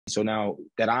So now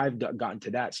that I've gotten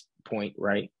to that point,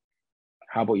 right?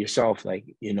 How about yourself? Like,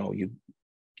 you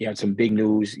have some big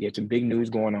news. You have some big news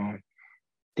going on.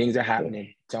 Things are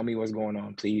happening. Tell me what's going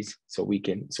on, please, so we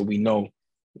know,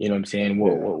 you know what I'm saying,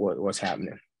 what's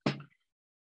happening.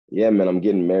 Yeah, man, I'm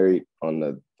getting married on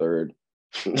the 3rd.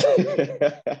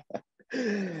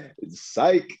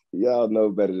 Psych. Y'all know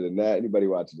better than that. Anybody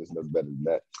watching this knows better than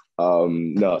that.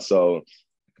 No, so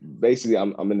basically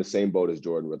I'm in the same boat as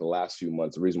Jordan, where the last few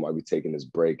months, the reason why we've taken this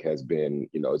break has been,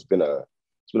 it's been a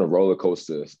roller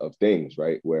coaster of things,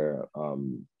 right? Where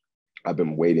I've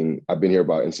been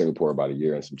here in Singapore about a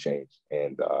year and some change.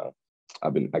 And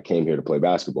I came here to play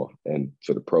basketball, and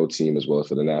for the pro team as well as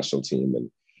for the national team. And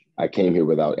I came here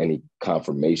without any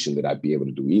confirmation that I'd be able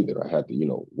to do either. I had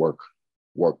to,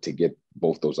 work to get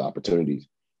both those opportunities.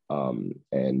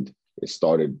 And it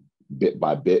started bit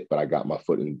by bit, but I got my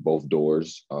foot in both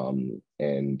doors.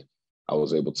 And I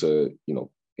was able to,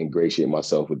 ingratiate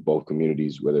myself with both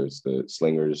communities, whether it's the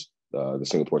Slingers, the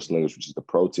Singapore Slingers, which is the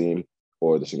pro team,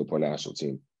 or the Singapore national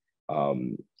team.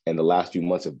 And the last few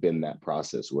months have been that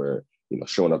process where,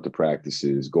 showing up to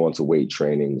practices, going to weight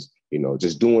trainings,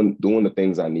 just doing the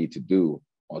things I need to do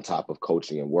on top of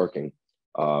coaching and working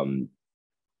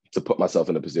to put myself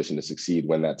in a position to succeed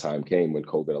when that time came, when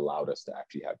COVID allowed us to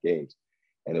actually have games.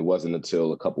 And it wasn't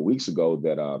until a couple of weeks ago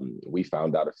that we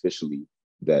found out officially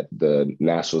that the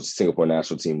Singapore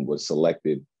national team was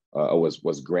selected,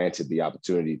 was granted the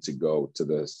opportunity to go to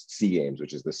the SEA Games,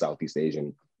 which is the Southeast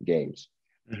Asian Games.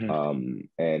 Mm-hmm.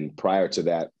 And prior to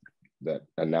that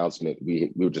announcement,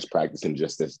 we were just practicing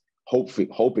just as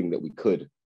hoping that we could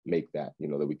make that,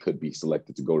 that we could be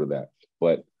selected to go to that.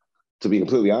 But to be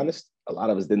completely honest, a lot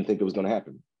of us didn't think it was going to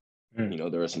happen.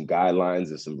 Mm. There are some guidelines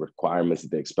and some requirements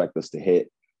that they expect us to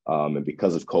hit. And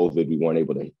because of COVID, we weren't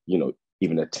able to,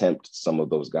 even attempt some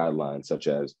of those guidelines, such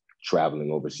as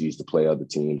traveling overseas to play other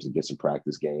teams and get some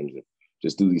practice games and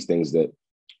just do these things that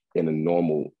in a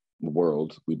normal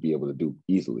world we'd be able to do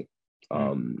easily.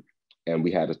 And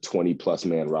we had a 20+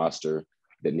 man roster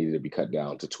that needed to be cut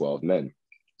down to 12 men.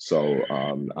 So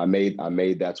I made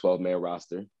that 12-man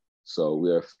roster.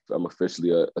 So I'm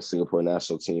officially a Singapore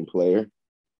national team player.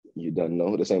 You don't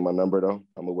know, this ain't my number though.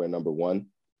 I'm gonna wear number 1.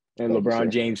 And LeBron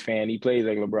James fan, he plays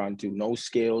like LeBron too. No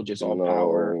skill, just all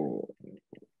power.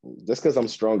 Just because I'm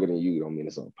stronger than you don't mean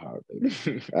it's all power,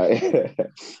 baby.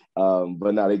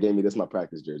 But now they gave me this, my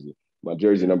practice jersey. My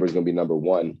jersey number is gonna be number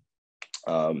 1.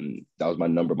 That was my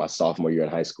number my sophomore year in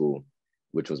high school,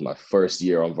 which was my first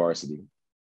year on varsity,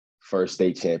 first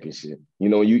state championship.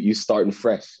 You starting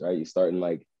fresh, right?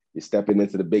 You're stepping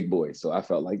into the big boys. So I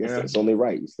felt like it's only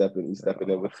right. You're stepping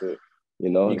in with the,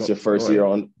 it's your first year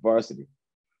on varsity.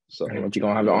 So what, you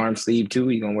gonna have the arm sleeve too?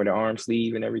 You gonna wear the arm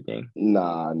sleeve and everything?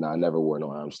 Nah, I never wore no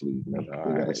arm sleeve.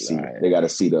 They gotta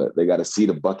see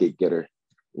the bucket getter.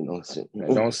 Don't say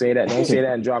that. Don't say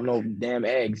that and drop no damn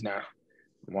eggs now.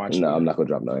 No, I'm not gonna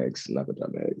drop no eggs.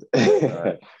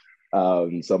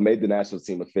 So made the national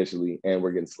team officially, and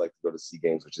we're getting selected to go to SEA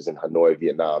Games, which is in Hanoi,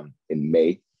 Vietnam, in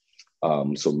May.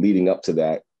 So leading up to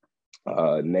that,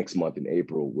 next month in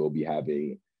April, we'll be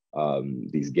having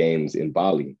these games in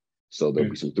Bali. So there'll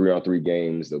be some 3-on-3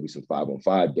 games, there'll be some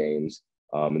 5-on-5 games,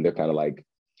 and they're kind of like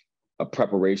a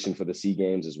preparation for the SEA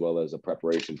Games as well as a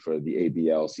preparation for the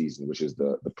ABL season, which is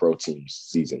the pro team's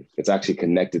season. It's actually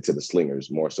connected to the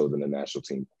Slingers more so than the national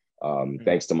team.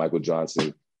 Thanks to Michael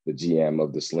Johnson, the GM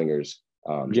of the Slingers,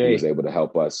 he was able to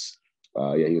help us.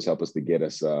 He was helping us to get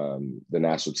us the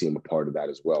national team a part of that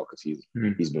as well, because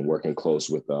he's been working close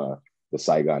with the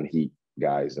Saigon Heat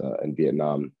guys in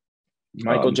Vietnam.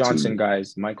 Michael Johnson,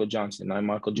 guys. Michael Johnson, not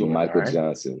Michael Jordan. Michael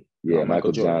Johnson. Yeah,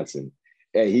 Michael Johnson.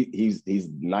 Hey, he's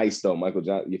nice though. Michael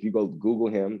Johnson. If you go Google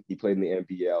him, he played in the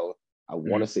NBL. I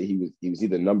want to say he was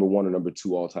either number 1 or number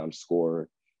 2 all-time scorer.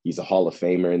 He's a Hall of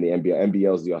Famer in the NBL.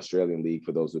 NBL is the Australian league,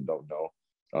 for those who don't know.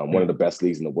 One of the best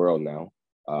leagues in the world now.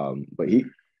 But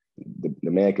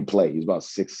the man can play. He's about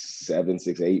 6'7",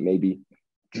 6'8", maybe.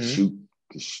 Can shoot.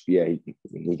 Yeah,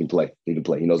 he can play. He can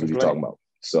play. He knows what he's talking about.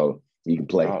 So he can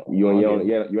play. You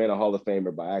ain't a Hall of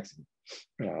Famer by accident.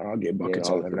 I'll get buckets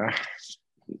on him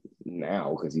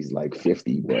now because he's like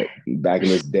 50. But back in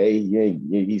his day,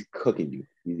 he's cooking you.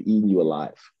 He's eating you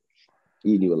alive.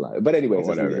 But anyways,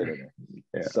 whatever.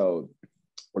 Yeah. So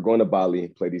we're going to Bali,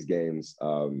 play these games,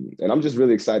 and I'm just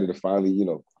really excited to finally,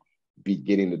 be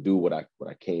getting to do what I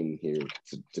came here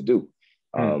to do.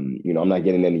 I'm not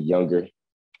getting any younger.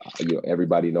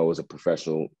 Everybody knows a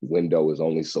professional window is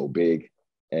only so big,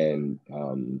 and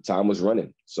time was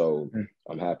running. So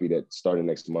I'm happy that starting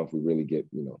next month we really get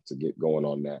to get going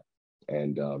on that,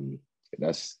 and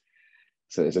that's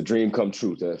it's a dream come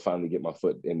true to finally get my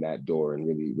foot in that door and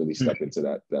really step into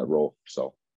that role.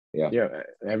 So yeah,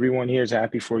 everyone here is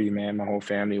happy for you, man. My whole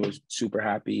family was super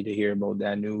happy to hear about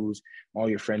that news. All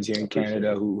your friends here in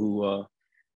Canada who've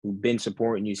been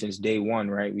supporting you since day one,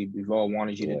 right? We've all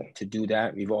wanted you to do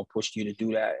that. We've all pushed you to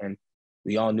do that, and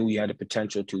we all knew you had the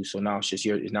potential to. So now it's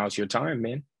your time,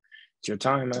 man. It's your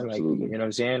time, man. Like, you know what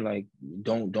I'm saying? Like,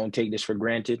 don't take this for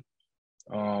granted.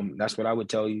 That's what I would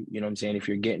tell you. You know what I'm saying? If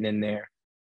you're getting in there,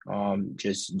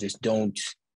 just don't,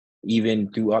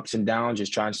 even through ups and downs,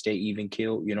 just try and stay even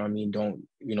keel. You know what I mean? Don't,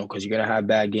 because you're gonna have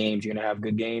bad games, you're gonna have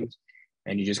good games,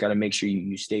 and you just got to make sure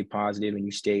you stay positive and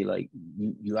you stay like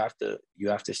you have to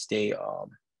stay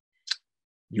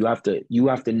you have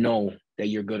to know that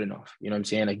you're good enough. You know what I'm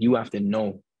saying? Like, you have to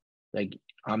know, like,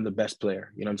 I'm the best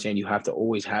player. You know what I'm saying? You have to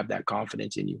always have that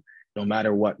confidence in you, no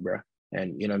matter what, bro.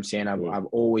 And you know what I'm saying? I've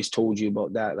always told you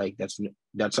about that. Like, that's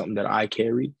something that I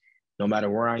carry no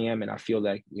matter where I am. And I feel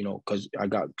like, because I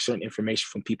got certain information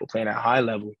from people playing at high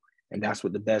level, and that's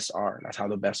what the best are. That's how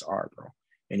the best are, bro.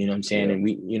 And you know what I'm saying? And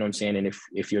you know what I'm saying? And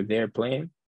if you're there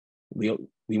playing, we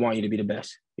want you to be the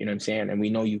best. You know what I'm saying? And we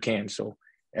know you can. So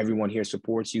everyone here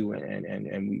supports you,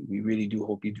 and we really do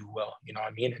hope you do well. You know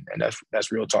what I mean? And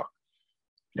that's real talk.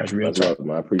 That's real talk.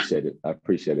 Man. I appreciate it.